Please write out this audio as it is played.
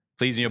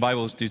Please, in your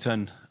Bibles, do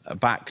turn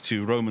back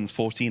to Romans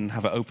 14 and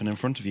have it open in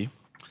front of you.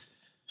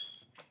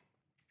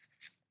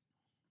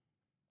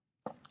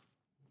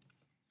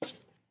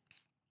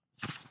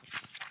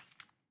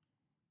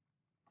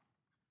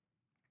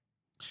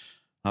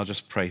 I'll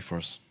just pray for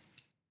us.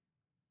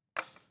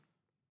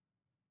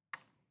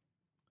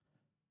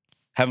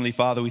 Heavenly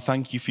Father, we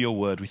thank you for your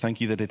word. We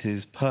thank you that it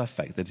is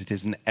perfect, that it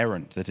is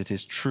inerrant, that it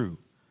is true.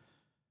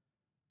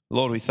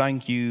 Lord, we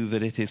thank you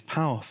that it is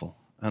powerful.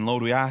 And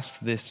Lord, we ask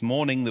this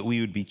morning that we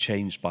would be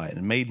changed by it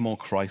and made more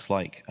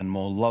Christ-like and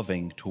more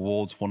loving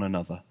towards one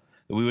another,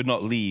 that we would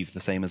not leave the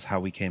same as how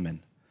we came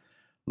in.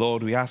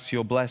 Lord, we ask for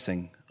your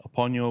blessing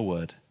upon your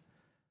word,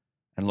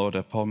 and Lord,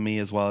 upon me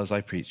as well as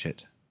I preach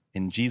it.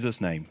 In Jesus'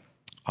 name,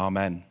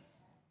 amen.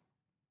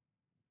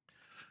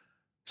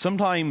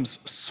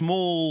 Sometimes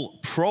small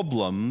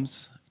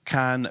problems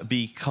can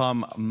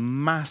become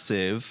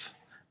massive,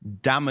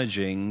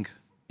 damaging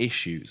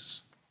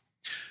issues.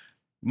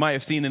 You might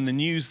have seen in the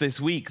news this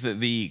week that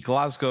the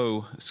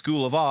Glasgow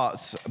School of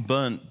Arts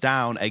burnt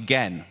down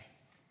again.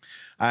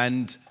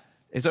 And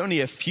it's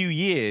only a few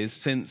years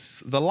since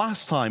the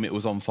last time it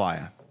was on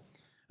fire.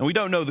 And we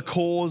don't know the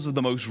cause of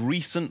the most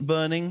recent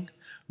burning,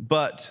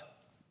 but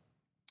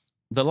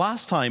the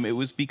last time it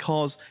was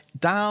because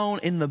down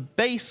in the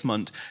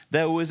basement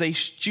there was a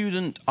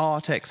student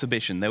art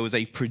exhibition. There was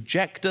a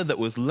projector that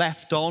was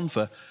left on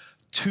for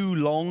too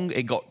long.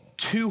 It got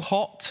too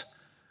hot.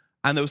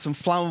 And there were some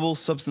flammable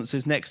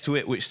substances next to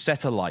it which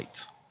set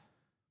alight.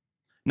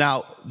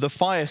 Now, the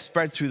fire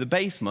spread through the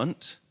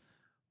basement,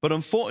 but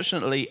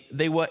unfortunately,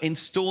 they were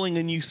installing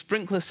a new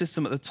sprinkler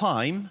system at the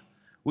time,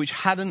 which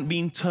hadn't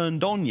been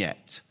turned on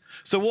yet.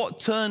 So what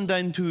turned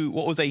into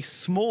what was a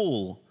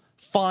small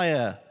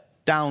fire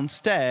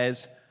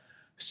downstairs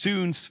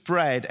soon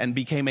spread and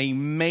became a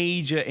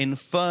major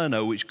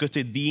inferno which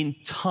gutted the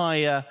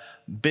entire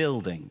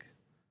building.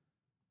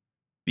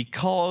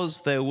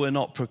 Because there were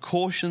not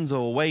precautions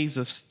or ways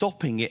of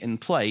stopping it in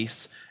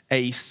place,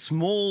 a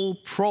small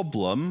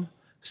problem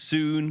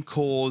soon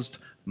caused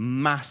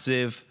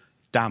massive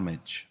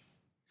damage.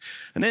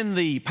 And in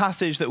the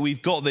passage that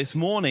we've got this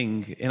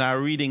morning in our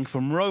reading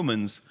from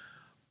Romans,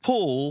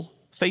 Paul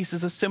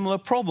faces a similar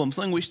problem,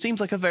 something which seems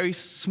like a very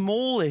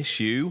small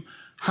issue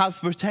has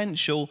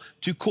potential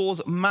to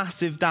cause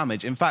massive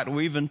damage. In fact,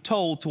 we're even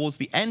told towards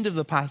the end of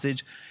the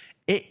passage,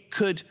 it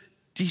could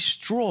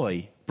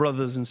destroy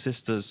brothers and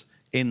sisters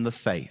in the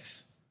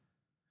faith.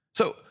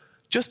 So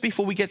just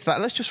before we get to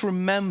that, let's just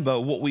remember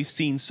what we've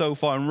seen so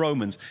far in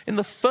Romans. In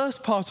the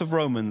first part of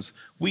Romans,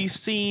 we've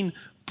seen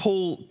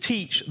Paul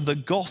teach the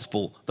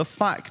gospel, the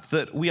fact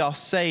that we are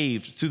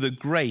saved through the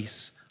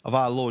grace of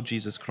our Lord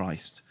Jesus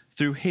Christ,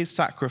 through his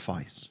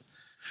sacrifice.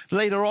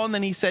 Later on,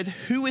 then he said,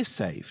 who is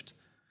saved?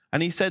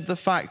 And he said the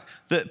fact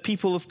that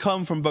people have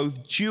come from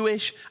both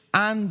Jewish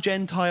and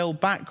Gentile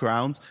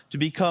backgrounds to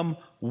become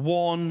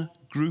one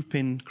group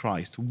in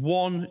Christ,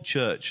 one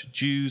church,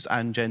 Jews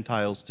and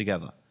Gentiles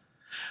together.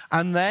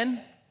 And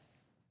then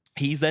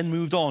he's then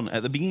moved on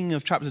at the beginning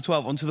of chapter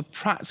 12 onto the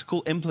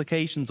practical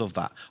implications of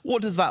that.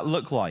 What does that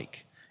look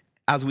like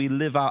as we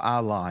live out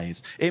our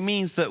lives? It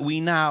means that we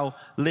now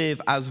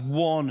live as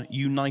one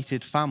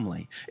united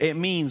family. It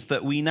means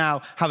that we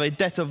now have a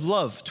debt of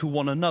love to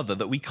one another,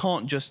 that we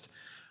can't just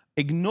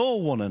ignore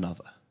one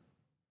another.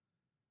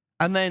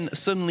 And then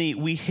suddenly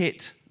we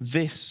hit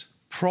this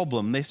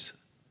problem, this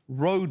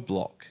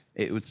roadblock,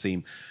 it would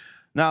seem.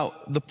 Now,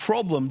 the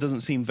problem doesn't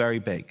seem very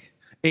big.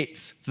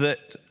 It's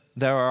that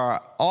there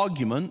are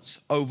arguments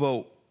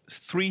over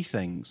three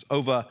things: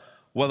 over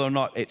whether or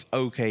not it's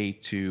okay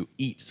to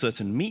eat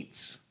certain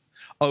meats,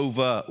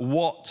 over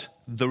what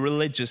the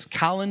religious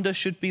calendar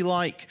should be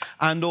like,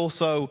 and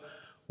also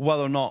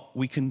whether or not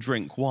we can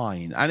drink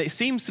wine. And it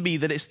seems to be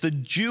that it's the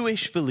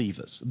Jewish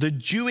believers, the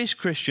Jewish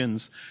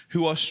Christians,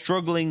 who are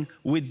struggling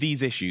with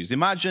these issues.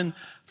 Imagine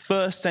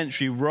first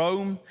century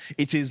Rome.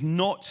 It is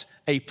not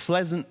a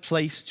pleasant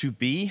place to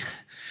be.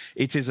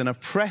 It is an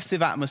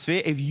oppressive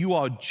atmosphere. If you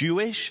are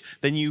Jewish,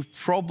 then you've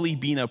probably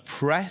been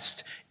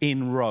oppressed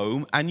in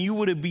Rome, and you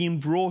would have been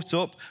brought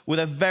up with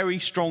a very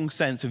strong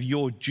sense of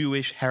your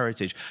Jewish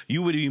heritage.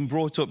 You would have been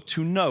brought up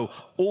to know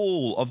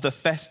all of the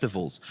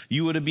festivals.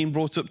 You would have been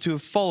brought up to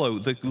follow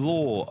the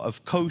law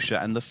of kosher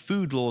and the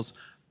food laws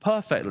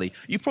perfectly.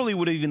 You probably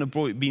would have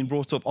even been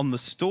brought up on the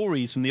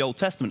stories from the Old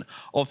Testament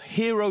of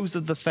heroes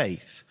of the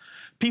faith.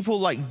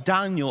 People like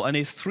Daniel and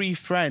his three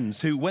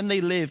friends who, when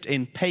they lived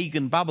in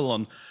pagan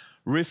Babylon,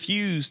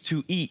 refused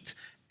to eat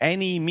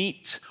any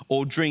meat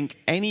or drink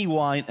any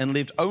wine and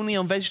lived only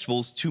on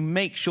vegetables to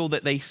make sure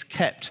that they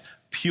kept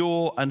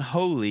pure and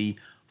holy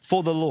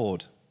for the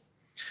Lord.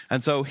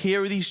 And so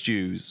here are these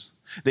Jews.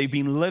 They've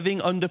been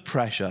living under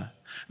pressure.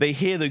 They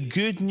hear the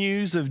good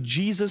news of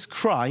Jesus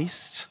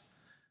Christ.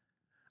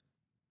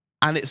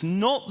 And it's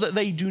not that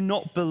they do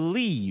not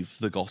believe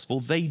the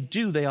gospel. They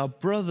do. They are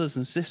brothers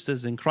and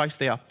sisters in Christ.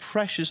 They are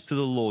precious to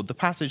the Lord. The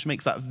passage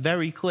makes that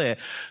very clear.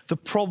 The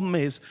problem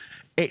is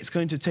it's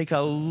going to take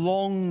a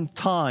long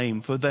time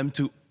for them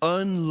to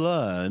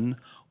unlearn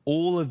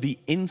all of the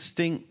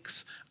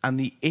instincts and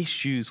the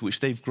issues which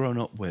they've grown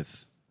up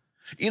with.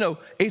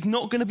 It's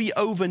not going to be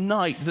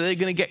overnight that they're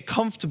going to get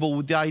comfortable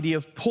with the idea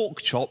of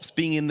pork chops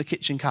being in the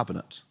kitchen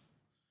cabinet.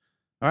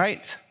 All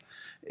right?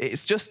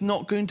 It's just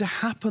not going to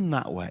happen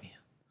that way.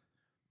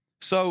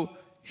 So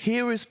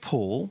here is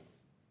Paul.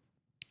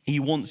 He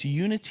wants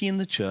unity in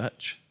the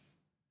church.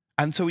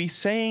 And so he's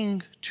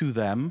saying to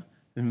them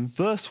in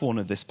verse 1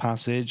 of this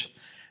passage,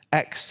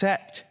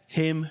 accept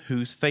him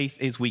whose faith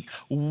is weak.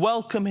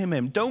 Welcome him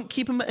in. Don't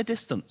keep him at a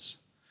distance.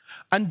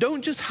 And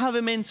don't just have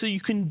him in so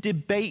you can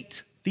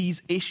debate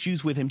these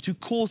issues with him, to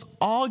cause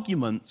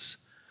arguments,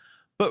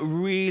 but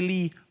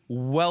really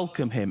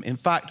welcome him. In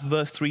fact,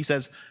 verse 3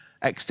 says,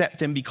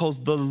 accept him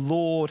because the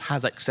Lord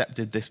has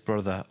accepted this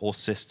brother or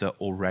sister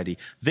already.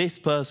 This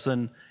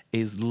person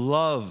is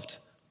loved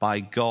by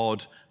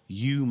God.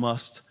 You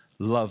must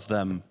love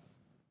them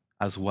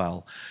as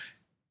well.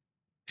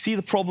 See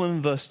the problem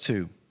in verse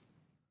 2.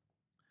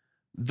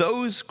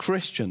 Those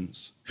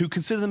Christians who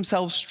consider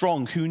themselves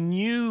strong, who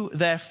knew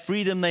their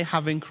freedom they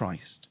have in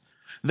Christ,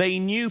 they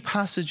knew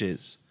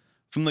passages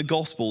from the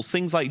Gospels,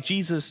 things like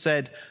Jesus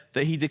said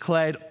that he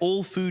declared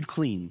all food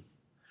clean.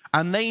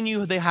 And they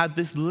knew they had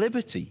this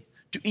liberty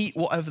to eat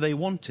whatever they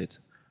wanted.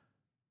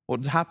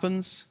 What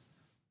happens?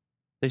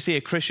 They see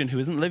a Christian who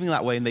isn't living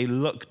that way and they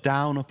look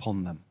down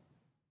upon them.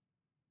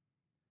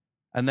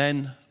 And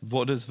then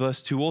what does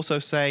verse 2 also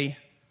say?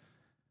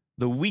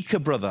 The weaker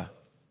brother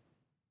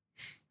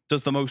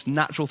does the most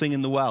natural thing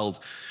in the world.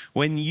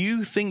 When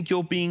you think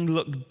you're being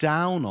looked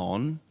down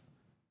on,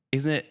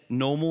 isn't it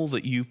normal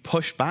that you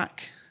push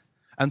back?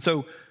 And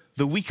so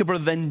the weaker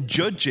brother then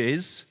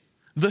judges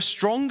the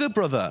stronger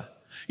brother.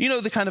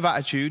 The kind of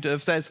attitude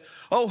of says,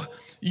 oh,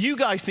 you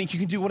guys think you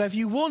can do whatever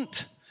you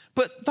want,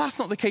 but that's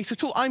not the case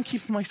at all. I'm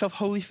keeping myself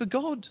holy for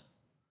God.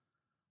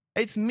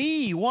 It's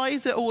me. Why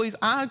is it always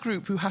our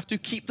group who have to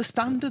keep the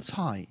standards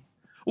high?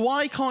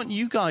 Why can't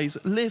you guys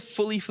live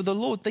fully for the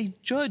Lord? They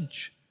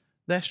judge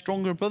their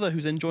stronger brother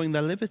who's enjoying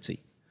their liberty.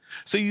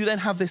 So you then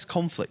have this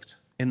conflict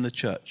in the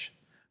church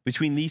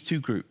between these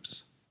two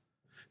groups.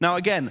 Now,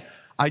 again,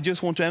 I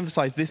just want to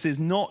emphasize this is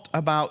not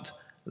about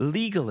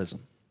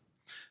legalism.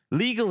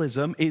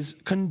 Legalism is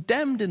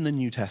condemned in the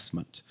New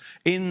Testament.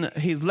 In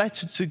his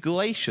letter to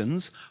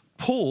Galatians,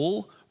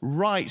 Paul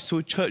writes to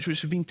a church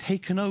which has been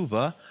taken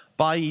over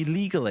by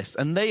legalists.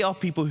 And they are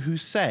people who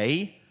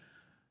say,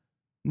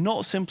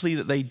 not simply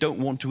that they don't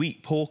want to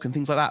eat pork and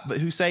things like that, but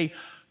who say,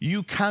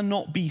 you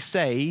cannot be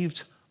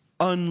saved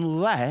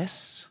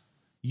unless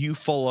you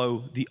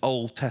follow the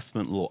Old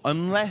Testament law,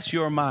 unless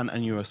you're a man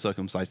and you're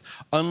circumcised,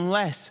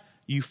 unless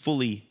you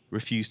fully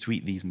refuse to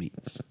eat these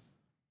meats.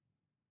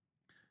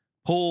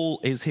 Paul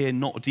is here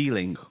not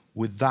dealing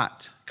with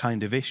that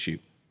kind of issue.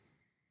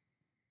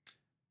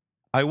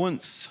 I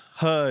once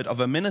heard of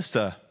a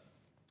minister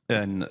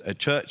in a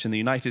church in the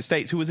United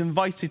States who was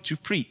invited to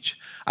preach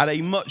at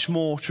a much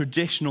more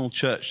traditional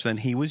church than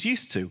he was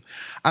used to.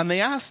 And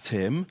they asked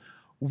him,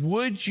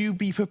 would you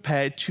be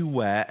prepared to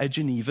wear a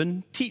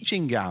Genevan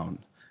teaching gown?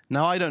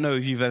 Now, I don't know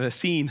if you've ever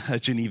seen a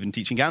Genevan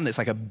teaching gown. It's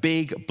like a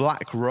big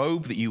black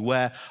robe that you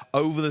wear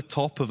over the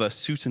top of a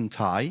suit and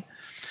tie.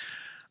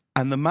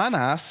 And the man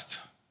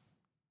asked,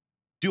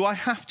 do I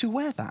have to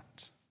wear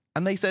that?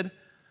 And they said,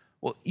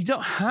 well, you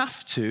don't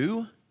have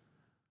to,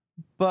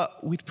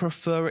 but we'd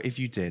prefer it if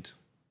you did.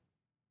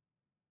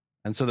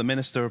 And so the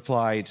minister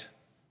replied,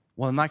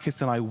 well, in that case,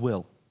 then I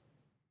will.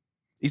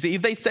 You see,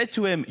 if they'd said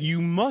to him, you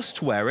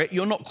must wear it,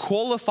 you're not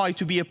qualified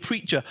to be a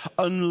preacher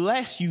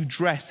unless you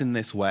dress in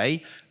this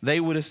way, he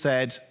would have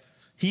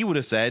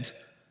said,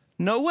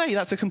 no way,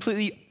 that's a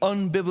completely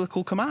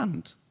unbiblical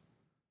command.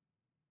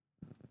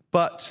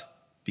 But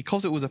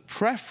because it was a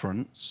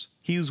preference,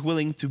 he was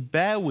willing to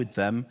bear with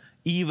them,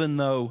 even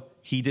though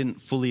he didn't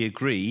fully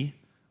agree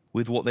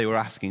with what they were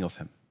asking of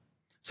him.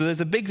 So there's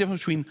a big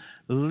difference between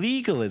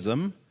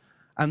legalism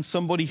and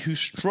somebody who's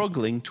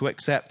struggling to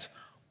accept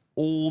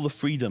all the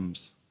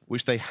freedoms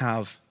which they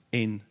have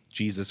in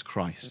Jesus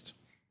Christ.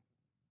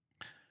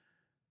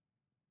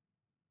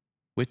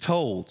 We're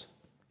told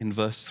in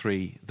verse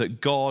 3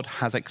 that God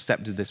has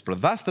accepted this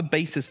brother. That's the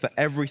basis for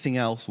everything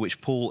else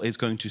which Paul is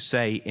going to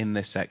say in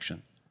this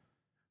section.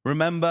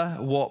 Remember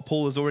what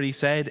Paul has already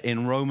said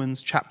in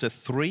Romans chapter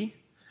 3?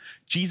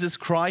 Jesus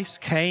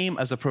Christ came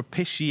as a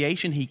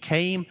propitiation. He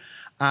came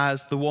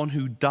as the one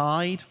who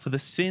died for the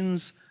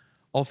sins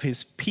of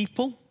his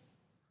people,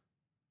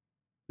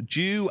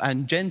 Jew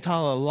and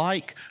Gentile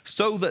alike,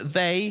 so that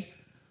they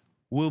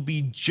will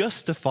be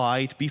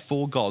justified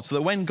before God. So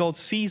that when God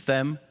sees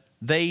them,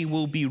 they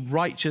will be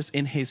righteous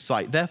in his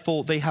sight.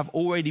 Therefore, they have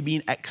already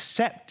been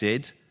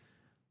accepted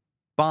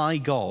by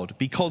God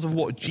because of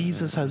what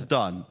Jesus has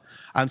done.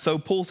 And so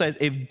Paul says,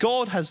 if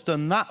God has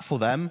done that for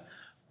them,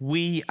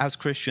 we as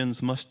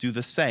Christians must do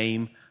the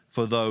same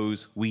for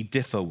those we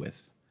differ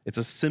with. It's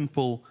as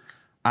simple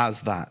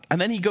as that.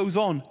 And then he goes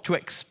on to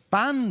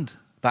expand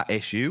that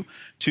issue,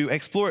 to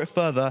explore it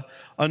further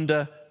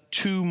under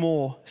two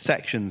more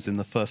sections in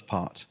the first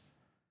part.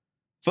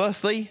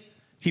 Firstly,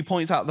 he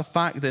points out the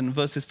fact that in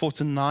verses 4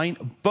 to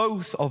 9,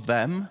 both of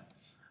them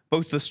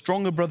Both the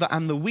stronger brother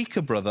and the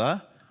weaker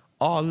brother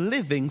are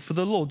living for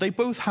the Lord. They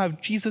both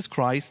have Jesus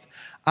Christ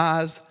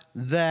as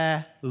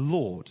their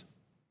Lord.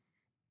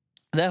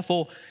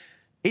 Therefore,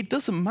 it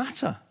doesn't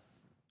matter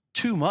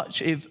too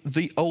much if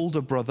the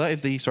older brother,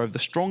 if the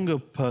stronger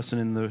person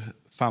in the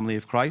family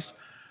of Christ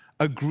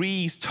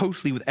agrees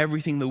totally with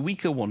everything the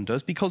weaker one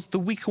does, because the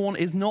weaker one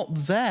is not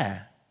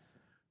there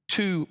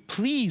to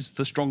please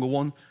the stronger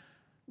one.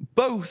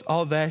 Both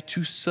are there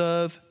to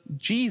serve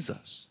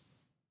Jesus.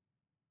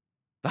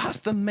 That's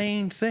the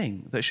main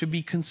thing that should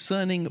be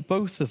concerning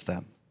both of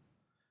them.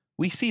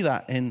 We see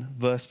that in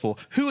verse 4.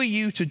 Who are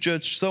you to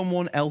judge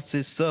someone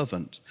else's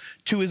servant?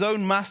 To his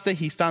own master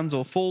he stands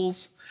or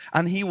falls,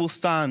 and he will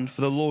stand,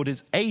 for the Lord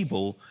is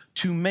able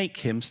to make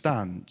him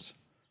stand.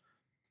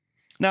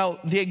 Now,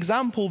 the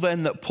example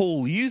then that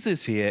Paul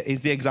uses here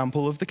is the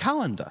example of the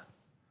calendar.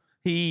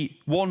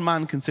 One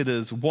man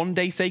considers one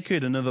day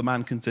sacred, another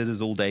man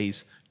considers all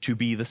days to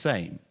be the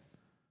same.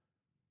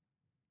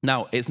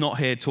 Now, it's not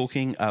here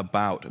talking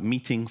about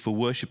meeting for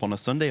worship on a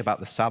Sunday, about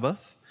the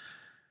Sabbath,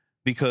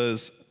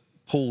 because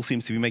Paul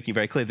seems to be making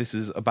very clear this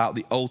is about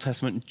the Old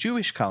Testament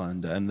Jewish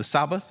calendar, and the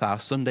Sabbath, our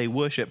Sunday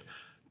worship,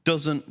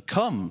 doesn't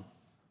come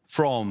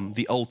from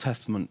the Old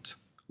Testament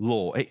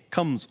law. It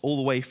comes all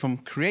the way from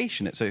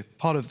creation. It's a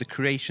part of the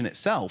creation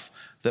itself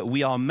that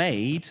we are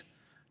made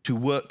to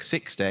work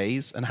 6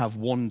 days and have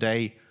 1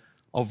 day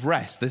of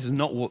rest. This is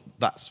not what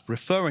that's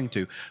referring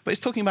to, but it's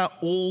talking about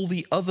all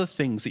the other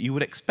things that you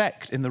would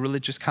expect in the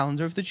religious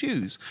calendar of the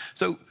Jews.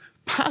 So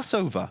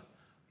Passover,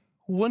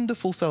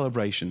 wonderful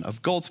celebration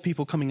of God's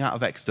people coming out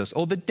of Exodus,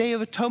 or the Day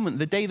of Atonement,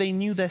 the day they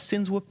knew their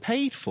sins were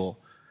paid for.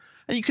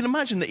 And you can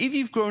imagine that if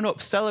you've grown up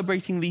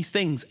celebrating these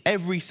things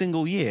every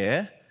single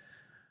year,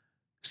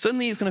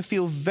 suddenly it's going to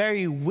feel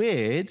very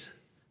weird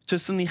to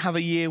suddenly have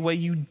a year where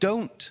you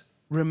don't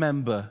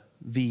remember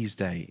these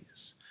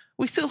days.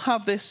 We still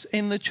have this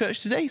in the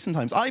church today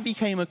sometimes. I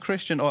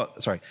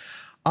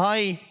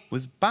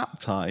was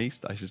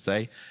baptized, I should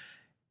say,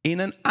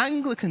 in an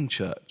Anglican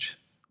church,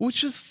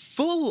 which is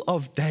full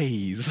of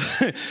days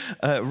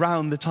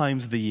around the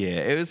times of the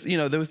year. It was,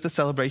 there was the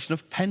celebration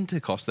of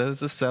Pentecost. There was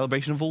the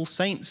celebration of All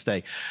Saints'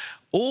 Day.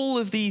 All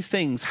of these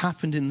things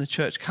happened in the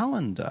church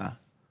calendar.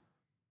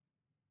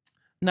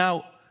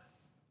 Now,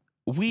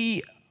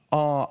 we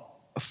are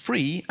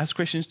free as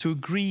Christians to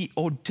agree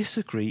or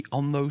disagree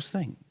on those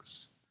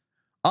things.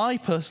 I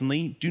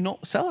personally do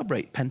not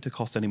celebrate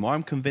Pentecost anymore.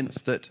 I'm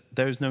convinced that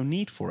there is no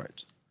need for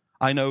it.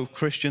 I know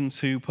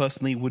Christians who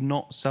personally would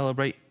not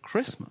celebrate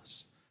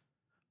Christmas.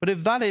 But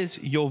if that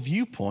is your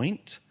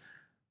viewpoint,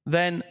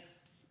 then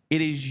it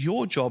is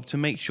your job to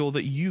make sure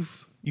that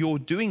you're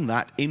doing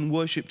that in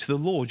worship to the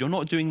Lord. You're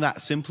not doing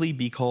that simply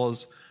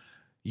because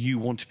you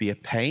want to be a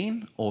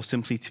pain or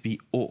simply to be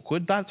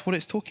awkward. That's what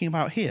it's talking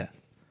about here.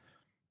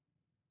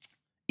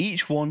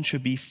 Each one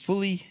should be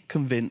fully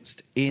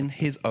convinced in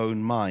his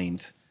own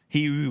mind.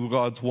 He who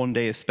regards one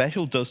day as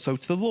special does so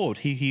to the Lord.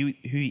 He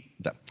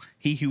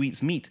who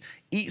eats meat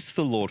eats to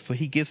the Lord, for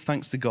he gives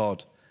thanks to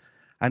God.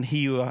 And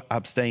he who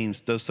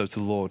abstains does so to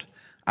the Lord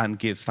and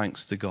gives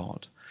thanks to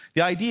God.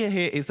 The idea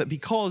here is that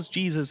because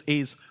Jesus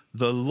is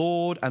the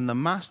Lord and the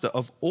master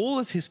of all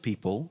of his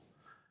people,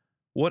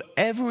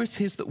 whatever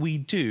it is that we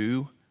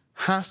do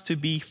has to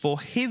be for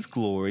his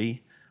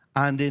glory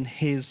and in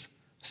his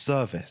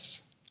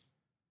service.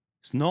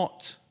 It's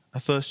not a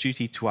first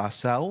duty to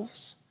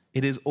ourselves.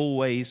 It is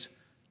always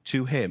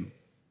to him.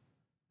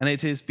 And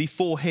it is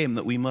before him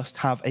that we must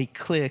have a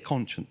clear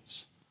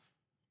conscience.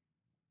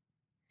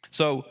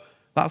 So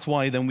that's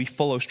why then we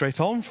follow straight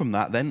on from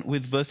that then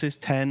with verses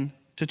 10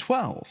 to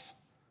 12,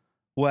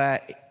 where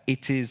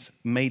it is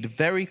made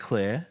very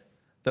clear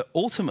that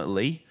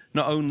ultimately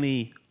not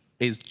only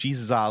is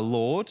Jesus our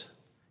Lord,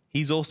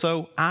 he's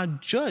also our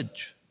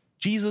judge.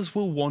 Jesus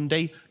will one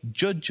day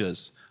judge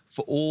us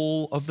for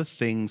all of the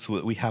things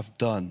that we have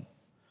done,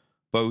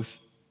 both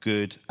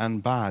good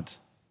and bad.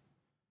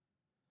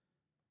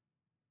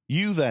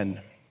 You then,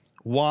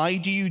 why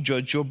do you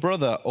judge your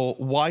brother, or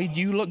why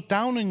do you look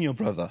down on your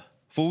brother?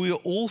 For we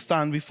all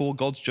stand before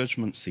God's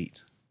judgment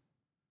seat.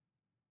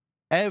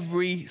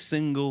 Every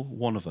single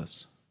one of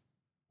us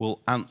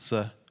will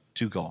answer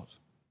to God.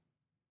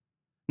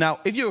 Now,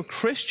 if you're a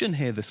Christian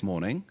here this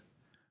morning,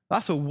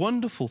 that's a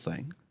wonderful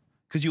thing,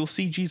 because you'll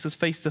see Jesus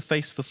face to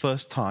face the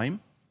first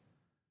time,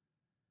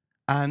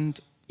 and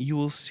you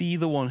will see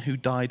the one who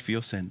died for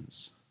your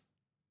sins.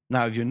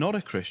 Now, if you're not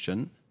a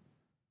Christian,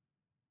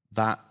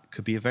 that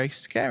could be a very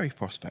scary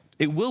prospect.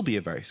 It will be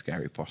a very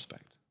scary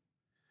prospect.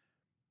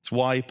 That's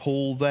why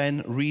Paul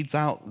then reads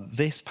out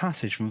this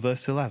passage from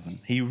verse 11.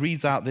 He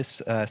reads out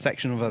this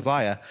section of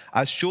Isaiah.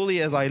 As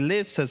surely as I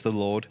live, says the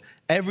Lord,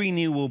 every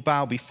knee will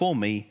bow before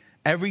me,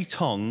 every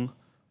tongue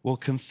will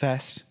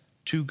confess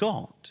to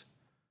God.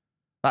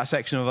 That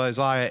section of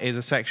Isaiah is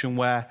a section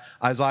where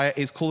Isaiah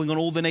is calling on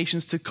all the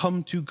nations to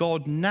come to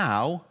God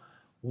now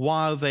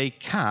while they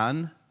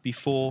can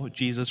before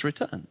Jesus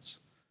returns.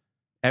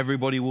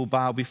 Everybody will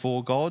bow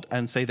before God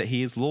and say that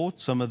he is Lord.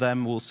 Some of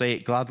them will say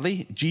it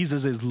gladly,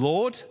 Jesus is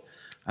Lord,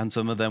 and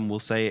some of them will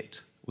say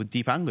it with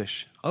deep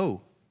anguish,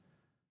 oh,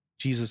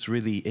 Jesus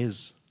really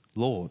is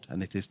Lord,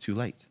 and it is too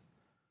late.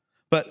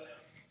 But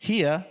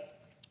here,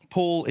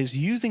 Paul is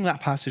using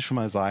that passage from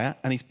Isaiah,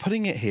 and he's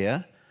putting it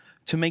here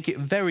to make it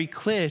very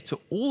clear to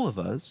all of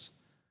us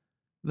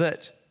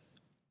that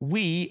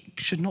we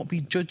should not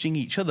be judging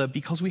each other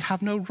because we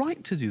have no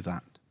right to do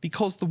that.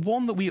 Because the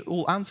one that we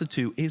all answer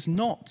to is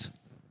not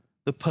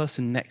the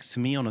person next to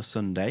me on a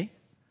Sunday,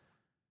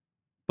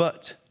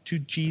 but to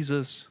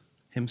Jesus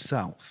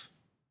himself.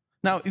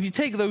 Now, if you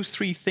take those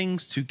three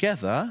things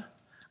together,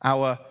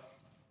 our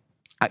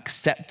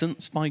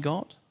acceptance by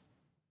God,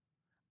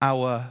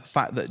 our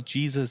fact that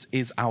Jesus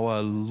is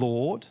our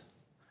Lord,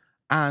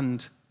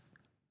 and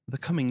the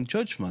coming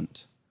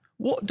judgment,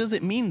 what does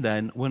it mean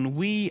then when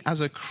we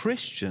as a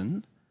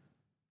Christian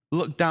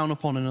look down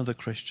upon another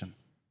Christian?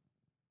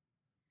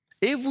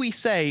 If we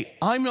say,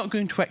 I'm not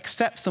going to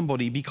accept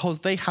somebody because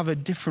they have a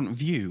different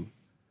view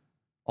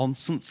on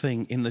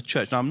something in the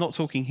church. Now, I'm not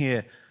talking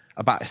here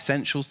about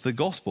essentials to the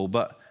gospel,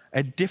 but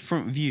a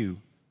different view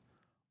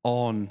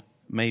on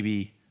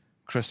maybe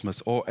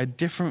Christmas, or a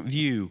different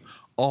view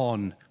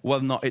on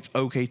whether or not it's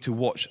okay to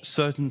watch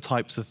certain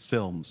types of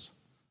films.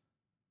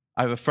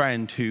 I have a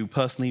friend who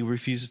personally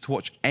refuses to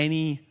watch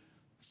any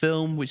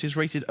film which is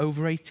rated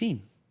over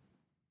 18.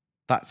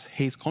 That's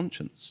his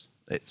conscience.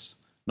 It's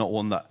not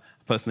one that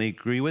I personally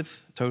agree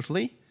with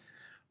totally,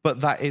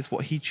 but that is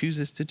what he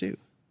chooses to do.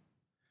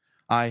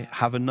 I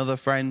have another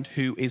friend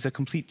who is a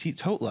complete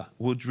teetotaler,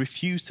 would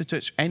refuse to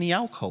touch any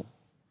alcohol.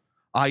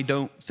 I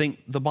don't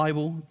think the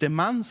Bible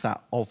demands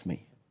that of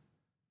me.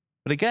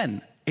 But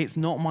again, it's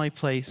not my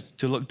place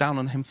to look down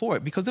on him for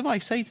it, because if I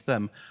say to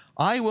them,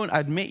 I won't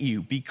admit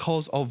you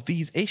because of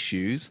these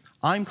issues,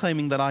 I'm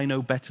claiming that I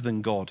know better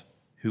than God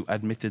who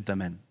admitted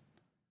them in.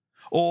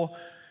 Or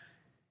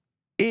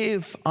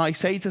if I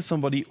say to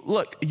somebody,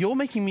 look, you're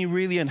making me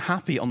really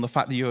unhappy on the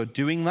fact that you're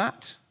doing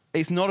that.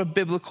 It's not a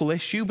biblical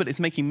issue, but it's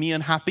making me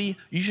unhappy.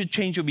 You should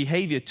change your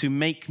behavior to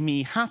make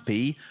me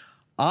happy.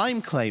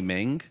 I'm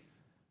claiming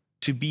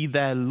to be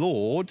their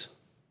Lord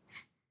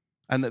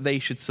and that they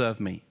should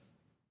serve me.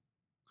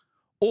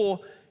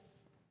 Or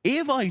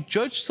if I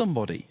judge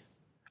somebody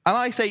and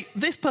I say,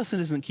 this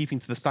person isn't keeping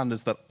to the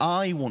standards that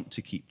I want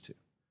to keep to,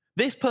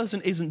 this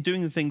person isn't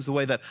doing the things the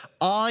way that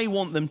I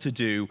want them to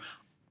do,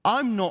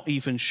 I'm not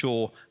even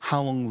sure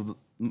how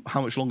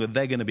much longer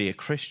they're going to be a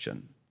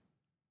Christian,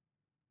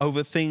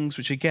 over things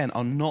which, again,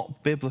 are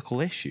not biblical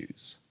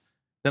issues,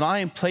 then I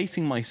am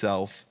placing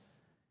myself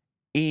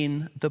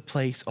in the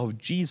place of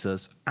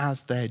Jesus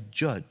as their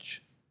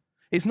judge.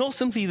 It's not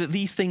simply that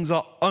these things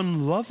are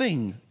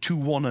unloving to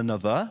one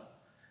another.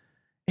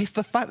 It's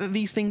the fact that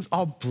these things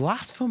are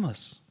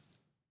blasphemous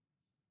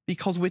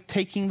because we're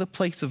taking the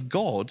place of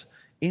God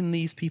in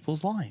these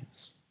people's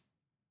lives.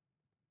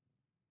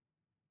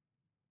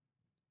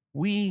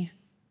 We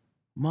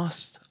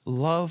must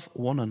love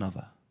one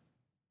another,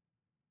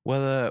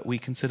 whether we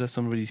consider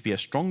somebody to be a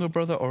stronger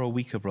brother or a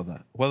weaker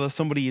brother, whether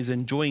somebody is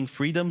enjoying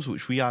freedoms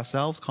which we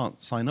ourselves can't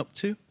sign up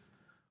to,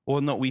 or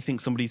not we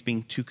think somebody's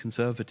being too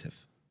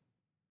conservative.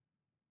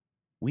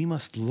 We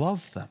must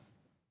love them.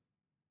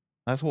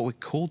 That's what we're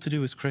called to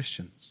do as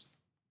Christians.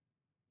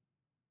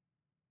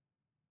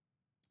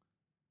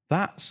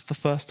 That's the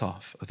first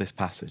half of this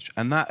passage.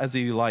 And that, as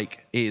you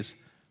like, is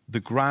the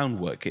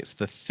groundwork. It's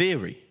the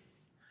theory.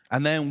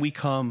 And then we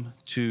come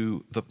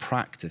to the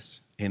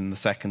practice in the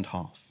second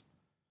half.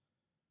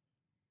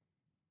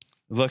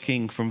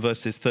 Looking from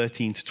verses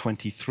 13 to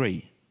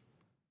 23.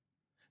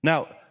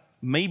 Now,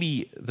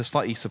 maybe the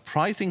slightly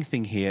surprising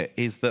thing here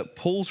is that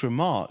Paul's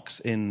remarks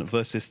in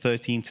verses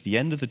 13 to the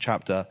end of the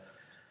chapter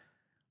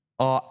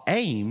are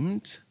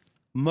aimed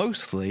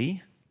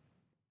mostly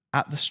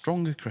at the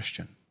stronger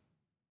Christian.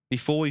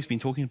 Before, he's been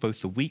talking to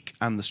both the weak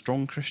and the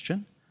strong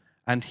Christian,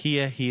 and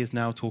here he is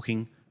now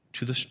talking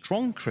to the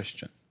strong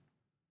Christian.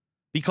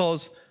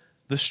 Because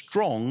the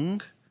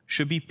strong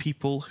should be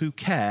people who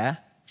care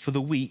for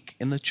the weak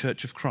in the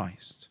Church of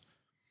Christ.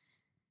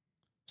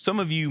 Some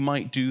of you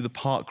might do the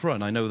park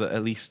run. I know that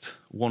at least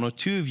one or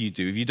two of you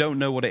do. If you don't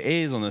know what it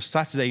is, on a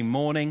Saturday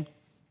morning,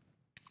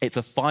 it's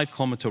a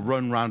 5-kilometer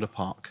run round a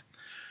park.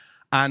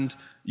 And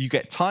you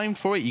get time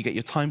for it, you get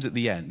your times at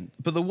the end.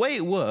 But the way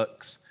it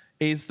works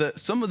is that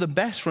some of the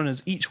best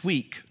runners each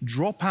week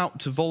drop out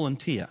to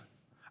volunteer.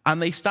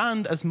 And they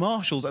stand as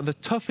marshals at the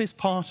toughest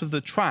part of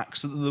the track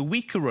so that the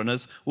weaker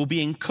runners will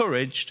be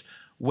encouraged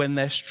when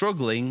they're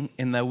struggling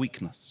in their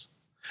weakness.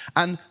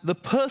 And the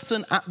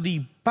person at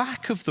the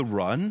back of the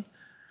run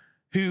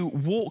who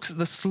walks at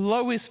the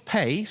slowest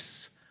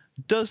pace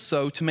does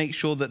so to make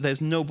sure that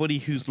there's nobody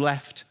who's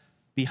left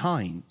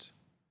behind.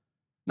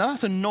 Now,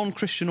 that's a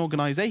non-Christian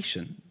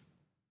organization.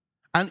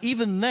 And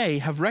even they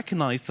have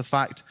recognized the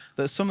fact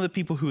that some of the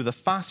people who are the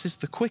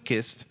fastest, the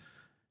quickest,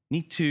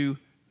 need to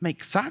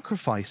make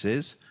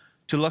sacrifices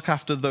to look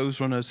after those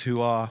runners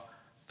who are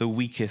the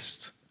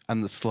weakest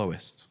and the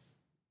slowest.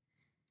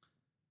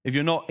 If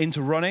you're not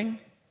into running,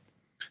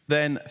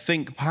 then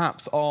think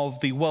perhaps of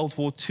the World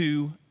War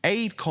II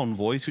aid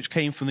convoys which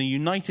came from the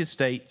United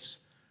States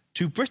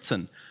to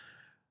Britain.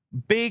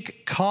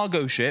 big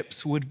cargo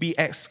ships would be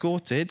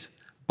escorted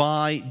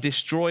by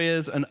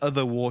destroyers and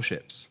other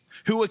warships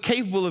who were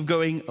capable of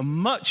going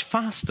much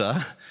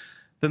faster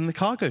than the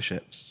cargo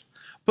ships.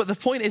 But the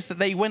point is that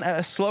they went at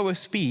a slower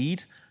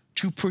speed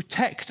to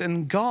protect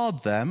and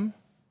guard them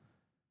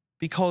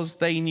because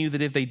they knew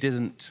that if they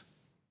didn't,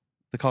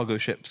 the cargo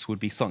ships would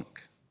be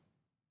sunk.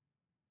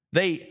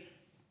 They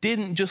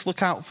didn't just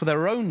look out for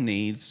their own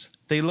needs,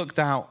 they looked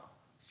out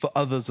for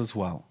others as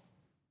well.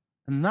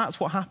 And that's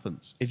what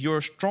happens. If you're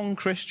a strong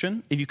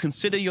Christian, if you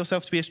consider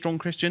yourself to be a strong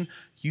Christian,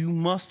 you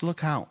must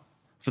look out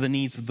for the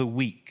needs of the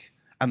weak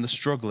and the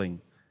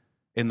struggling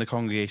in the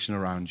congregation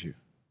around you.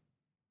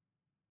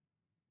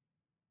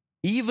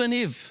 Even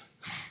if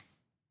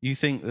you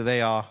think that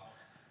they are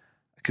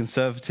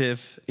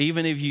conservative,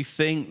 even if you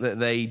think that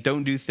they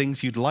don't do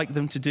things you'd like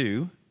them to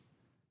do,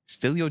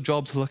 still your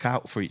job to look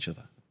out for each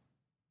other.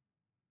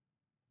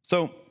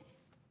 So,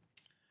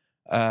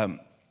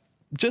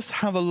 just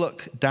have a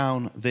look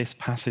down this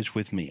passage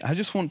with me. I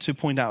just want to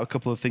point out a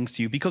couple of things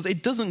to you because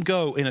it doesn't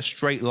go in a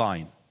straight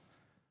line.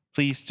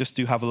 Please just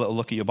do have a little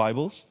look at your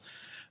Bibles.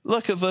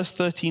 Look at verse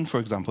 13, for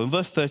example. In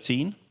verse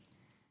 13,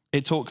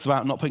 it talks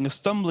about not putting a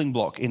stumbling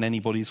block in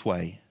anybody's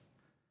way.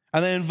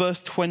 And then in verse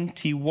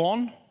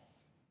 21,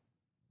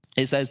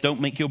 it says,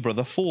 don't make your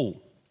brother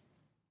fall.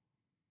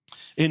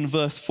 In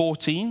verse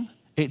 14,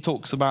 it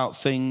talks about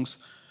things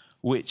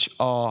which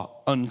are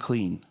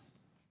unclean.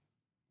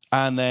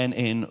 And then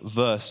in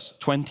verse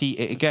 20,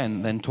 it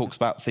again then talks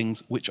about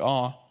things which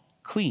are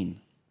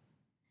clean.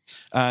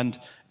 And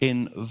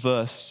in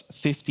verse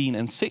 15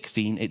 and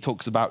 16, it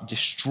talks about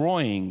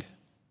destroying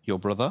your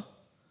brother.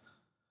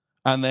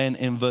 And then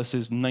in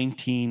verses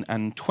 19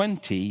 and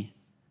 20,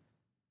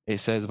 it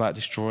says about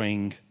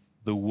destroying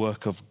the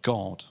work of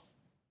God.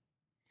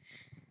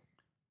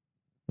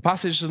 The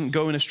passage doesn't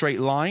go in a straight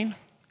line.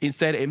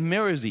 Instead, it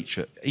mirrors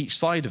each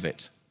side of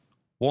it.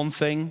 One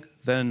thing,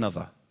 then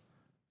another.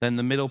 Then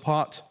the middle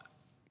part,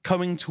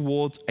 coming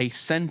towards a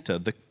center,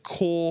 the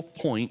core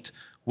point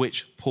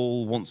which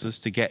Paul wants us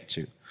to get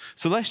to.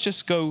 So let's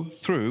just go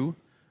through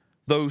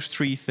those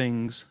three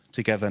things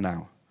together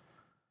now.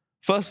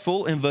 First of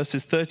all, in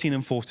verses 13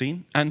 and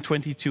 14 and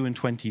 22 and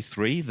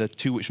 23, the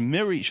two which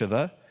mirror each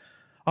other,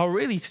 are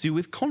really to do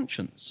with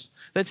conscience.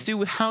 They're to do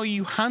with how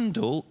you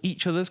handle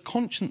each other's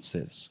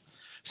consciences.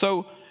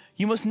 So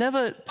you must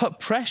never put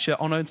pressure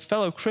on a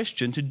fellow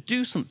Christian to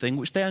do something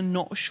which they are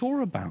not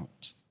sure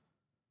about.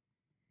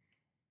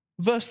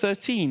 Verse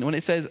 13, when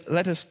it says,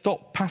 let us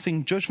stop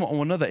passing judgment on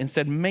one another,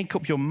 instead make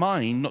up your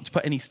mind not to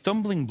put any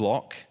stumbling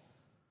block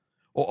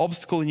or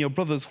obstacle in your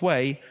brother's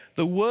way,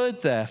 the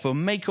word there for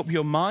make up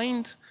your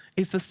mind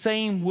is the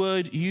same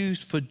word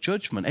used for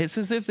judgment. It's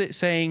as if it's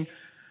saying,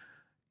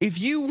 if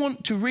you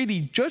want to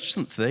really judge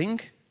something,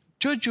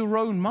 judge your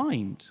own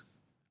mind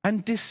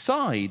and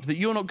decide that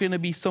you're not going to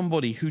be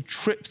somebody who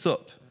trips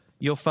up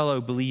your fellow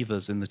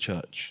believers in the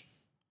church.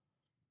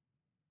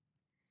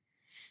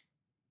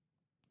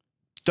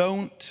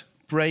 Don't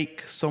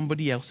break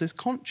somebody else's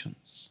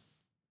conscience.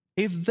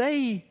 If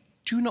they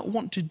do not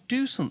want to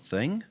do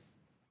something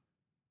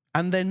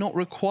and they're not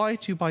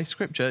required to by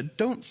Scripture,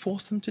 don't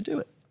force them to do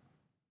it.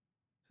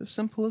 It's as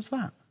simple as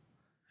that.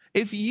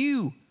 If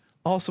you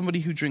are somebody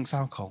who drinks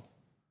alcohol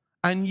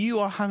and you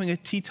are having a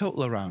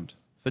teetotal around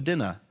for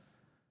dinner,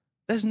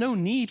 there's no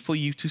need for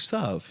you to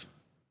serve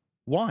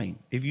wine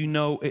if you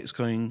know it's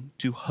going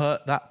to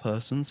hurt that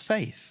person's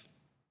faith.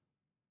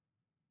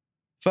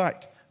 In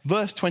fact,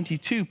 verse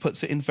 22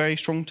 puts it in very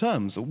strong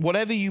terms.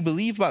 Whatever you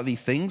believe about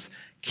these things,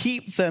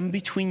 keep them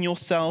between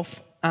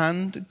yourself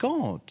and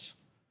God.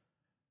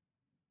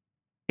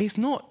 It's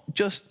not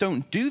just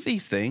don't do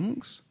these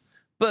things,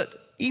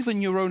 but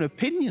even your own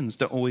opinions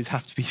don't always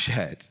have to be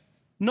shared.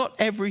 Not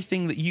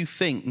everything that you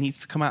think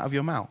needs to come out of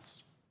your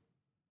mouth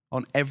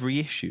on every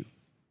issue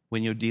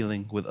when you're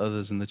dealing with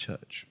others in the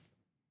church.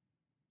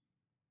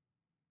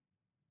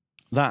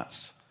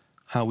 That's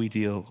how we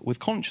deal with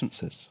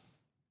consciences.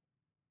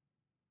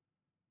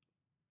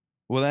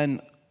 Well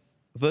then,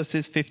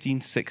 verses 15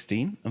 to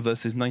 16 and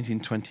verses 19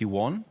 to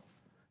 21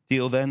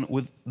 deal then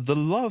with the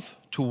love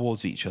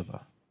towards each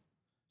other.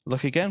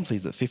 Look again,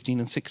 please, at 15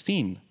 and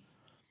 16.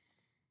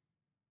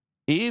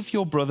 If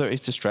your brother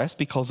is distressed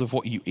because of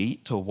what you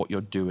eat or what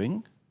you're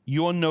doing,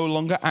 you are no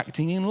longer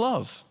acting in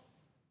love.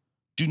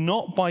 Do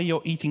not by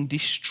your eating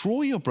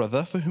destroy your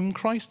brother for whom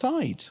Christ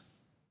died.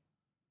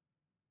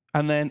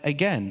 And then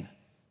again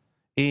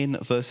in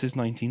verses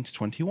 19 to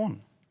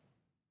 21.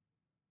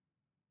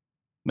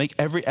 Make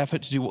every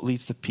effort to do what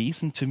leads to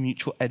peace and to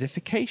mutual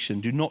edification.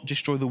 Do not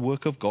destroy the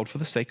work of God for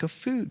the sake of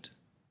food.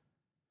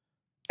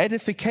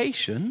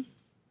 Edification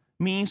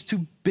means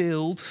to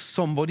build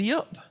somebody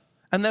up.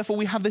 And therefore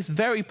we have this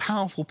very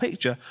powerful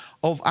picture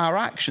of our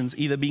actions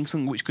either being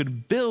something which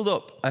could build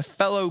up a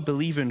fellow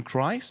believer in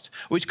Christ,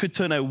 which could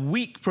turn a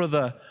weak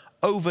brother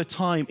over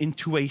time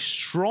into a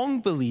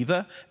strong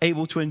believer,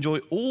 able to enjoy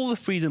all the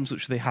freedoms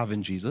which they have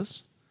in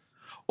Jesus,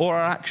 or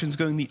our actions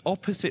going the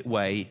opposite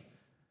way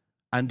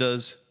and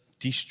us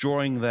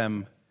destroying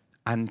them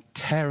and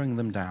tearing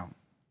them down.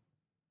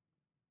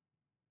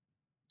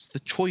 the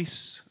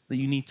choice that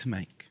you need to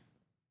make.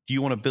 Do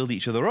you want to build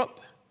each other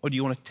up, or do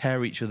you want to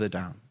tear each other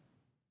down?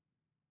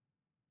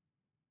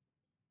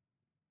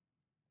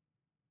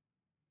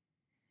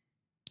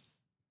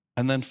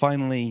 And then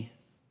finally,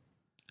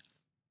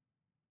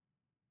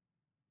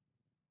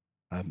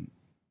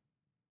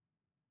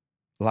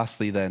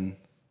 lastly then,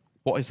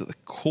 what is at the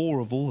core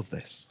of all of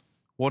this?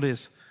 What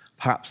is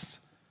perhaps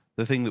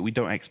the thing that we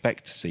don't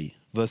expect to see?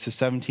 Verses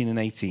 17 and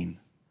 18.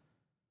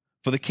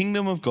 For the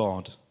kingdom of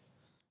God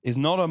is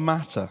not a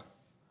matter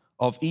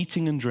of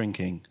eating and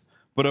drinking,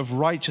 but of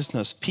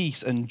righteousness,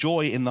 peace, and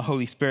joy in the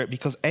Holy Spirit,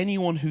 because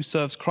anyone who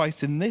serves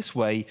Christ in this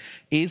way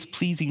is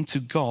pleasing to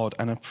God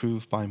and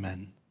approved by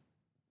men.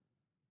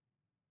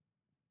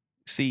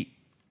 See,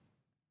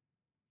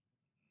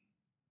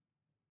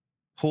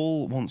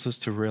 Paul wants us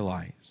to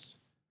realize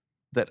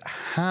that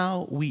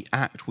how we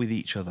act with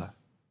each other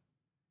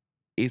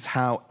is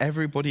how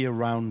everybody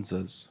around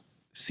us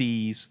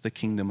sees the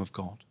kingdom of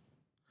God.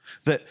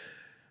 That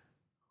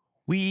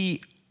we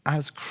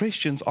as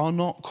Christians are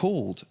not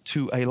called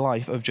to a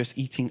life of just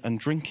eating and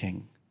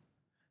drinking.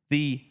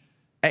 The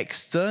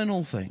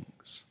external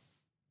things,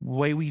 the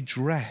way we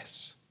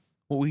dress,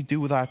 what we do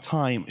with our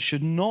time,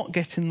 should not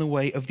get in the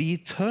way of the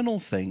eternal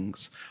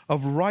things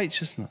of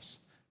righteousness,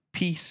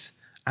 peace,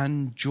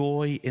 and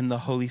joy in the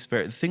Holy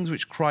Spirit, the things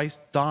which Christ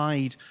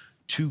died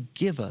to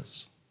give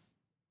us.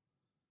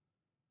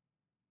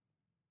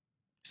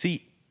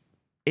 See,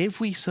 if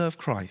we serve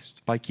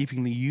Christ by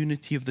keeping the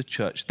unity of the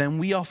church, then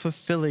we are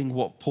fulfilling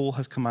what Paul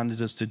has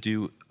commanded us to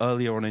do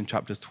earlier on in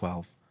chapters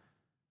 12.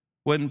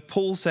 When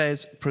Paul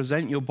says,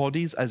 present your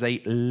bodies as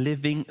a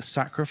living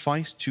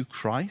sacrifice to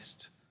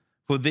Christ,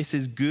 for this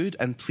is good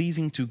and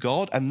pleasing to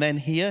God. And then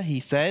here he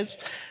says,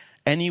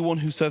 anyone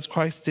who serves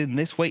Christ in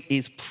this way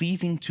is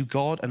pleasing to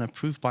God and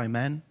approved by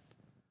men.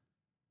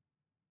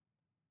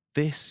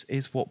 This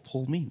is what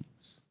Paul means.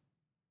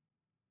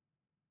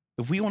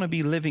 If we want to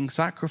be living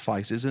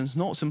sacrifices, and it's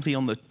not simply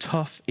on the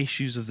tough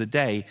issues of the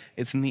day,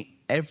 it's in the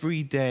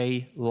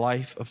everyday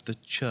life of the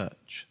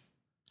church.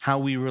 How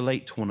we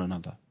relate to one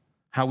another,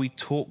 how we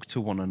talk to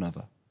one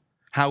another,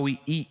 how we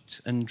eat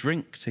and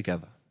drink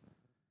together.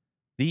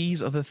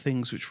 These are the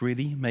things which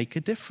really make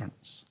a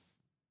difference.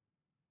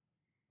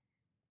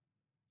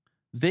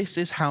 This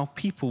is how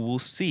people will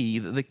see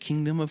that the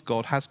kingdom of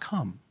God has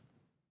come.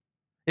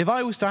 If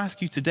I was to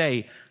ask you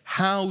today,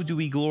 how do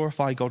we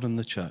glorify God in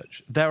the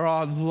church? There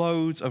are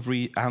loads of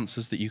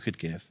answers that you could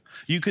give.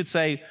 You could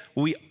say,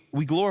 we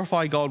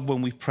glorify God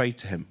when we pray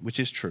to him, which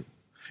is true.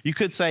 You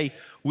could say,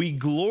 we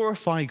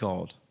glorify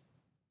God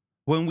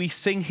when we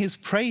sing his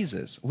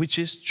praises, which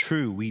is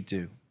true, we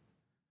do.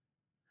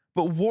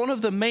 But one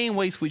of the main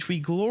ways which we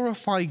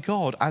glorify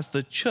God as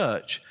the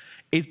church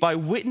is by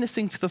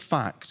witnessing to the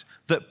fact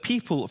that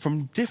people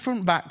from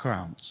different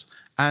backgrounds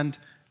and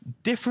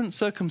different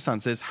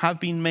circumstances have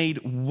been made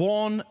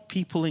one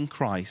people in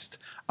Christ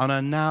and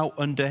are now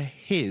under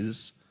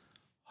his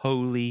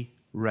holy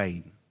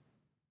reign.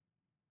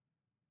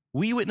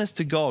 We witness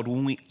to God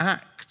when we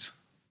act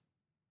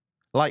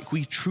like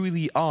we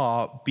truly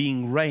are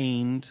being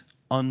reigned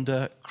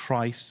under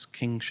Christ's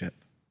kingship.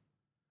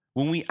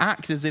 When we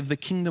act as if the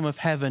kingdom of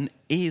heaven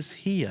is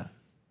here.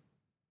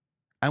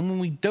 And when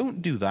we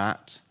don't do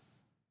that,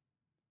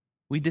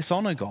 we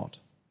dishonor God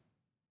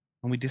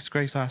and we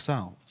disgrace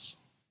ourselves.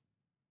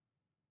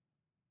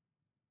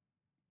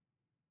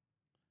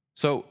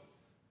 So,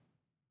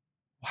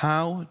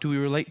 how do we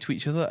relate to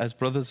each other as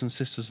brothers and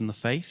sisters in the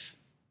faith?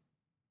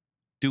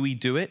 Do we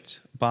do it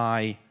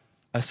by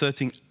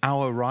asserting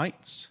our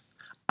rights,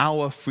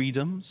 our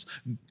freedoms?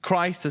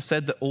 Christ has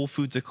said that all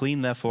foods are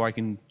clean, therefore I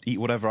can eat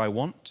whatever I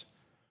want.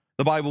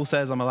 The Bible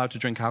says I'm allowed to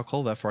drink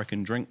alcohol, therefore I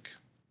can drink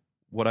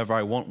whatever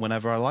I want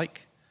whenever I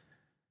like.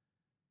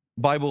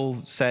 The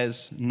Bible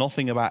says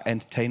nothing about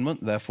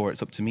entertainment, therefore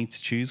it's up to me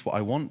to choose what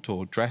I want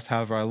or dress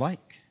however I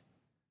like.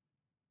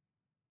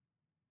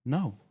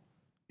 No.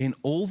 In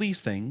all these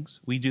things,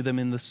 we do them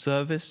in the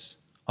service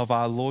of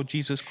our Lord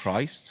Jesus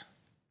Christ,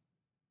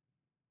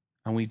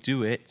 and we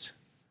do it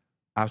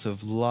out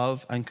of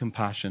love and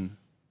compassion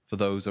for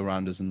those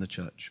around us in the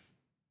church.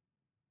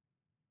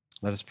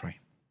 Let us pray.